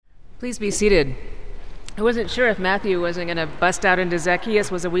Please be seated. I wasn't sure if Matthew wasn't going to bust out into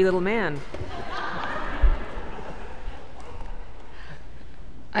Zacchaeus was a wee little man.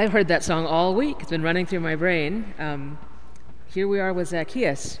 I've heard that song all week. It's been running through my brain. Here we are with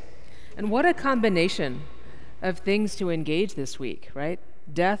Zacchaeus. And what a combination of things to engage this week, right?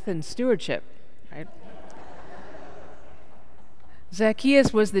 Death and stewardship, right?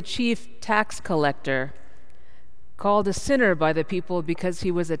 Zacchaeus was the chief tax collector, called a sinner by the people because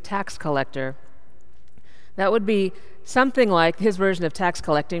he was a tax collector. That would be something like, his version of tax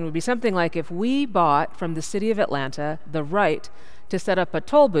collecting would be something like if we bought from the city of Atlanta the right to set up a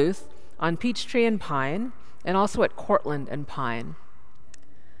toll booth on Peachtree and Pine, and also at Cortland and Pine.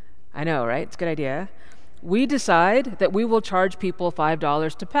 I know, right? It's a good idea. We decide that we will charge people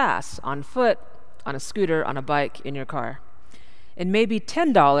 $5 to pass, on foot, on a scooter, on a bike, in your car. And maybe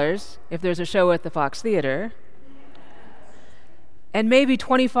 $10 if there's a show at the Fox Theater, and maybe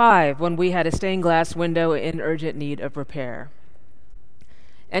 $25 when we had a stained glass window in urgent need of repair.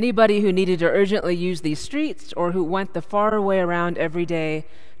 Anybody who needed to urgently use these streets or who went the far way around every day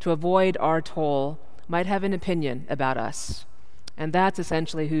to avoid our toll might have an opinion about us. And that's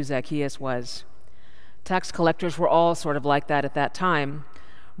essentially who Zacchaeus was. Tax collectors were all sort of like that at that time.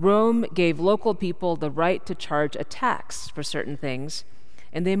 Rome gave local people the right to charge a tax for certain things,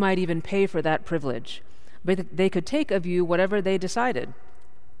 and they might even pay for that privilege. But they could take of you whatever they decided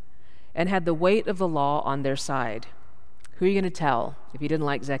and had the weight of the law on their side. Who are you going to tell if you didn't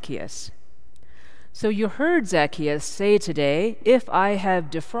like Zacchaeus? So you heard Zacchaeus say today, if I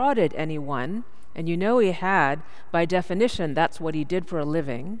have defrauded anyone, and you know he had, by definition, that's what he did for a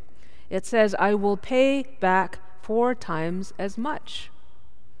living. It says, I will pay back 4 times as much.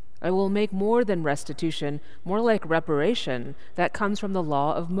 I will make more than restitution, more like reparation. That comes from the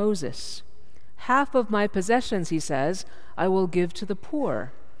law of Moses. Half of my possessions, he says, I will give to the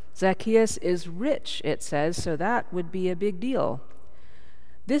poor. Zacchaeus is rich, it says, so that would be a big deal.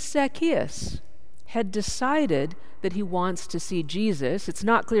 This Zacchaeus had decided that he wants to see Jesus. It's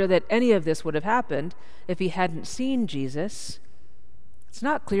not clear that any of this would have happened if he hadn't seen Jesus. It's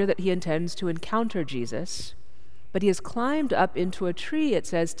not clear that he intends to encounter Jesus, but he has climbed up into a tree, it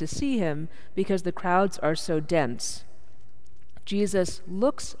says, to see him because the crowds are so dense. Jesus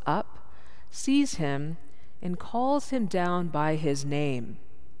looks up, sees him, and calls him down by his name.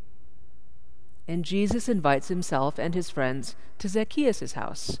 And Jesus invites himself and his friends to Zacchaeus'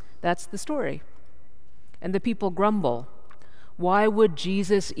 house. That's the story. And the people grumble. Why would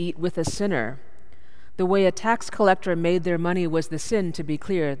Jesus eat with a sinner? The way a tax collector made their money was the sin, to be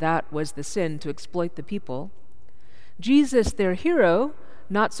clear. That was the sin, to exploit the people. Jesus, their hero,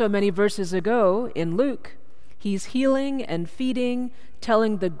 not so many verses ago in Luke, he's healing and feeding,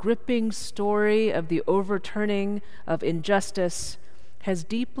 telling the gripping story of the overturning of injustice, has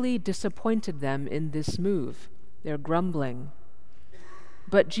deeply disappointed them in this move. They're grumbling.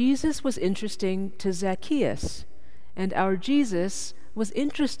 But Jesus was interesting to Zacchaeus, and our Jesus was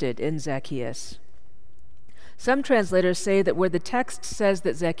interested in Zacchaeus. Some translators say that where the text says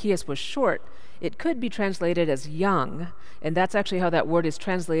that Zacchaeus was short, it could be translated as young, and that's actually how that word is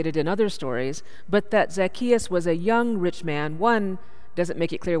translated in other stories, but that Zacchaeus was a young rich man, one, doesn't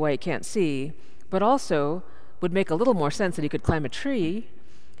make it clear why he can't see, but also would make a little more sense that he could climb a tree,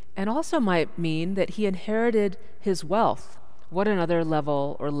 and also might mean that he inherited his wealth. What another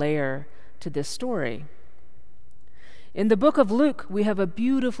level or layer to this story. In the book of Luke, we have a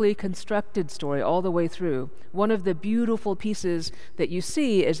beautifully constructed story all the way through. One of the beautiful pieces that you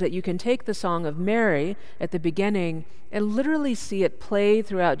see is that you can take the Song of Mary at the beginning and literally see it play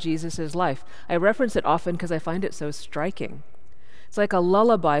throughout Jesus' life. I reference it often because I find it so striking. It's like a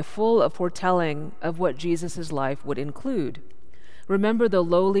lullaby full of foretelling of what Jesus' life would include. Remember the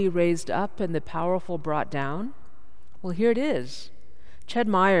lowly raised up and the powerful brought down? Well, here it is. Ched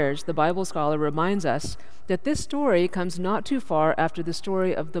Myers, the Bible scholar, reminds us that this story comes not too far after the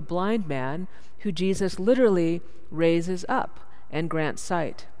story of the blind man who Jesus literally raises up and grants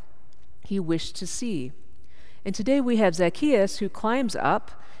sight. He wished to see. And today we have Zacchaeus who climbs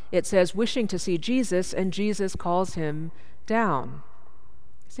up, it says, wishing to see Jesus, and Jesus calls him down.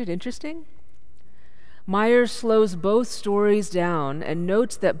 Isn't it interesting? Myers slows both stories down and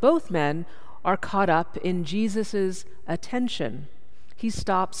notes that both men are caught up in Jesus' attention. He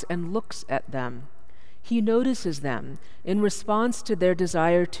stops and looks at them. He notices them in response to their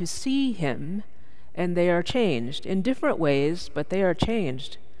desire to see him, and they are changed in different ways, but they are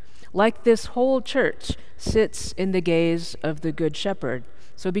changed. Like this whole church sits in the gaze of the Good Shepherd.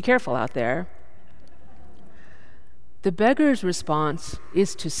 So be careful out there. The beggar's response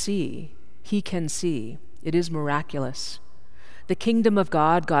is to see. He can see. It is miraculous. The kingdom of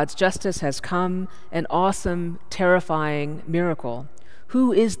God, God's justice has come, an awesome, terrifying miracle.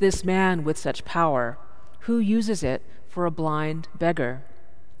 Who is this man with such power? Who uses it for a blind beggar?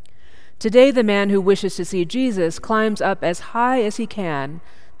 Today, the man who wishes to see Jesus climbs up as high as he can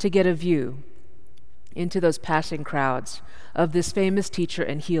to get a view into those passing crowds of this famous teacher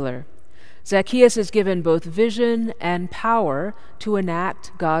and healer. Zacchaeus is given both vision and power to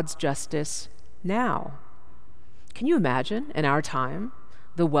enact God's justice now. Can you imagine, in our time,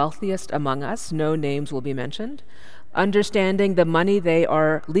 the wealthiest among us, no names will be mentioned, understanding the money they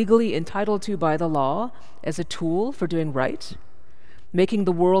are legally entitled to by the law as a tool for doing right, making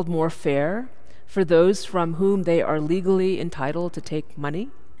the world more fair for those from whom they are legally entitled to take money?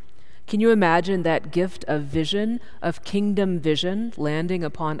 Can you imagine that gift of vision, of kingdom vision, landing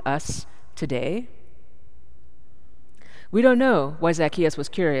upon us today? We don't know why Zacchaeus was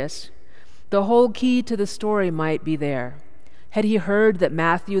curious. The whole key to the story might be there. Had he heard that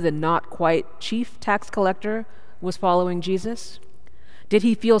Matthew, the not quite chief tax collector, was following Jesus? Did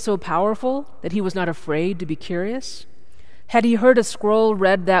he feel so powerful that he was not afraid to be curious? Had he heard a scroll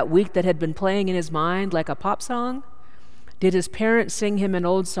read that week that had been playing in his mind like a pop song? Did his parents sing him an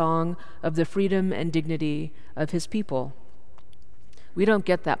old song of the freedom and dignity of his people? We don't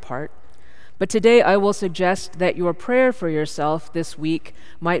get that part. But today I will suggest that your prayer for yourself this week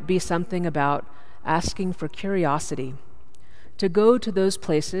might be something about asking for curiosity, to go to those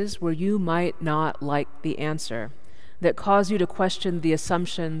places where you might not like the answer, that cause you to question the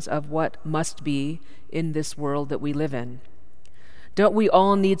assumptions of what must be in this world that we live in. Don't we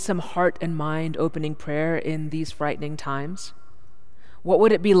all need some heart and mind opening prayer in these frightening times? What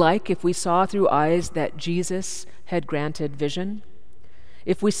would it be like if we saw through eyes that Jesus had granted vision?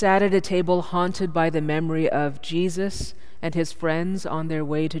 If we sat at a table haunted by the memory of Jesus and his friends on their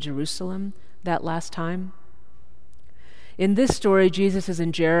way to Jerusalem that last time? In this story, Jesus is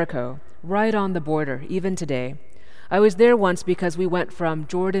in Jericho, right on the border, even today. I was there once because we went from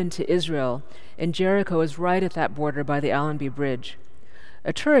Jordan to Israel, and Jericho is right at that border by the Allenby Bridge.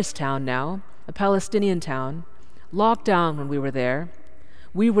 A tourist town now, a Palestinian town, locked down when we were there.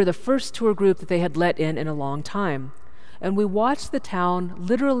 We were the first tour group that they had let in a long time, and we watched the town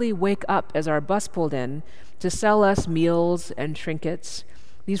literally wake up as our bus pulled in to sell us meals and trinkets.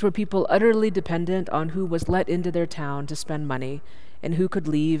 These were people utterly dependent on who was let into their town to spend money and who could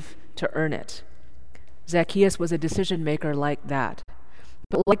leave to earn it. Zacchaeus was a decision maker like that.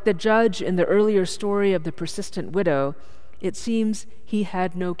 But like the judge in the earlier story of the persistent widow, it seems he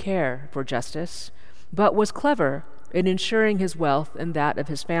had no care for justice, but was clever in ensuring his wealth and that of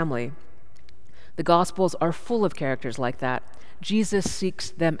his family. The Gospels are full of characters like that. Jesus seeks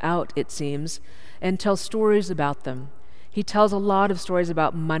them out, it seems, and tells stories about them. He tells a lot of stories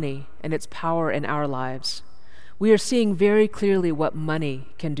about money and its power in our lives. We are seeing very clearly what money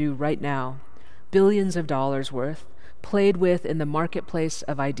can do right now. Billions of dollars worth, played with in the marketplace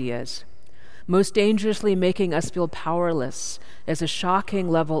of ideas, most dangerously making us feel powerless as a shocking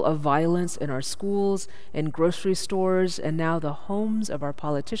level of violence in our schools and grocery stores and now the homes of our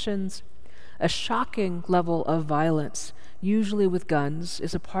politicians. A shocking level of violence, usually with guns,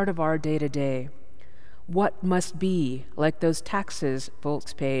 is a part of our day-to-day. What must be like those taxes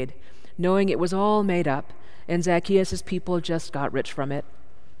folks paid, knowing it was all made up and Zacchaeus' people just got rich from it?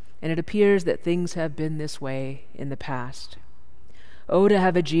 And it appears that things have been this way in the past. Oh, to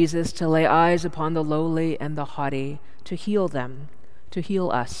have a Jesus to lay eyes upon the lowly and the haughty, to heal them, to heal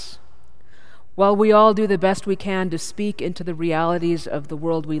us. While we all do the best we can to speak into the realities of the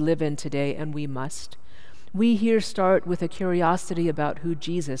world we live in today, and we must, we here start with a curiosity about who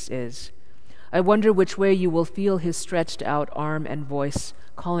Jesus is. I wonder which way you will feel his stretched out arm and voice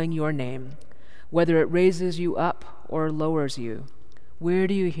calling your name, whether it raises you up or lowers you. Where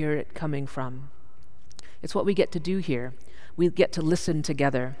do you hear it coming from? It's what we get to do here. We get to listen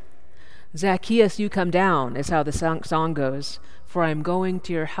together. Zacchaeus, you come down, is how the song goes, for I'm going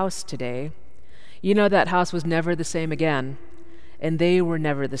to your house today. You know that house was never the same again, and they were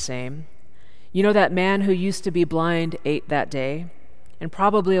never the same. You know that man who used to be blind ate that day, and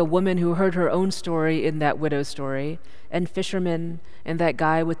probably a woman who heard her own story in that widow's story, and fishermen, and that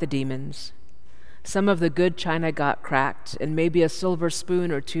guy with the demons. Some of the good china got cracked, and maybe a silver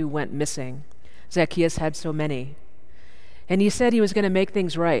spoon or two went missing. Zacchaeus had so many. And he said he was going to make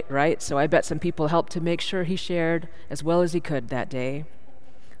things right? So I bet some people helped to make sure he shared as well as he could that day.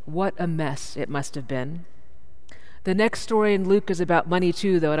 What a mess it must have been. The next story in Luke is about money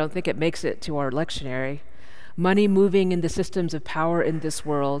too, though I don't think it makes it to our lectionary. Money moving in the systems of power in this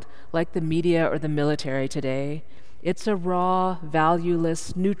world, like the media or the military today. It's a raw,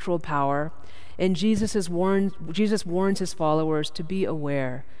 valueless, neutral power, And Jesus warns his followers to be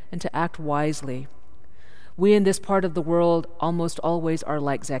aware and to act wisely. We in this part of the world almost always are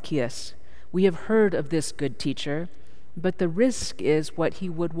like Zacchaeus. We have heard of this good teacher, but the risk is what he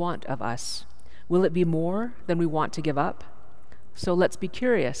would want of us. Will it be more than we want to give up? So let's be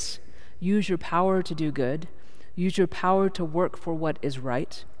curious. Use your power to do good. Use your power to work for what is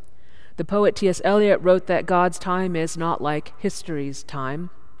right. The poet T.S. Eliot wrote that God's time is not like history's time.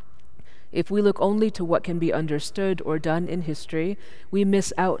 If we look only to what can be understood or done in history, we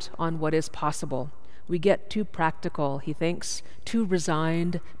miss out on what is possible. We get too practical, he thinks, too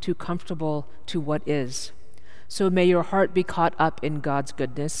resigned, too comfortable to what is. So may your heart be caught up in God's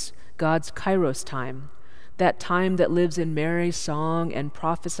goodness, God's Kairos time, that time that lives in Mary's song and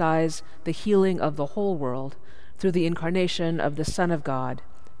prophesies the healing of the whole world through the incarnation of the Son of God,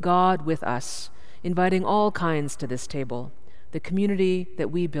 God with us, inviting all kinds to this table, the community that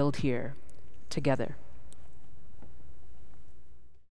we build here together.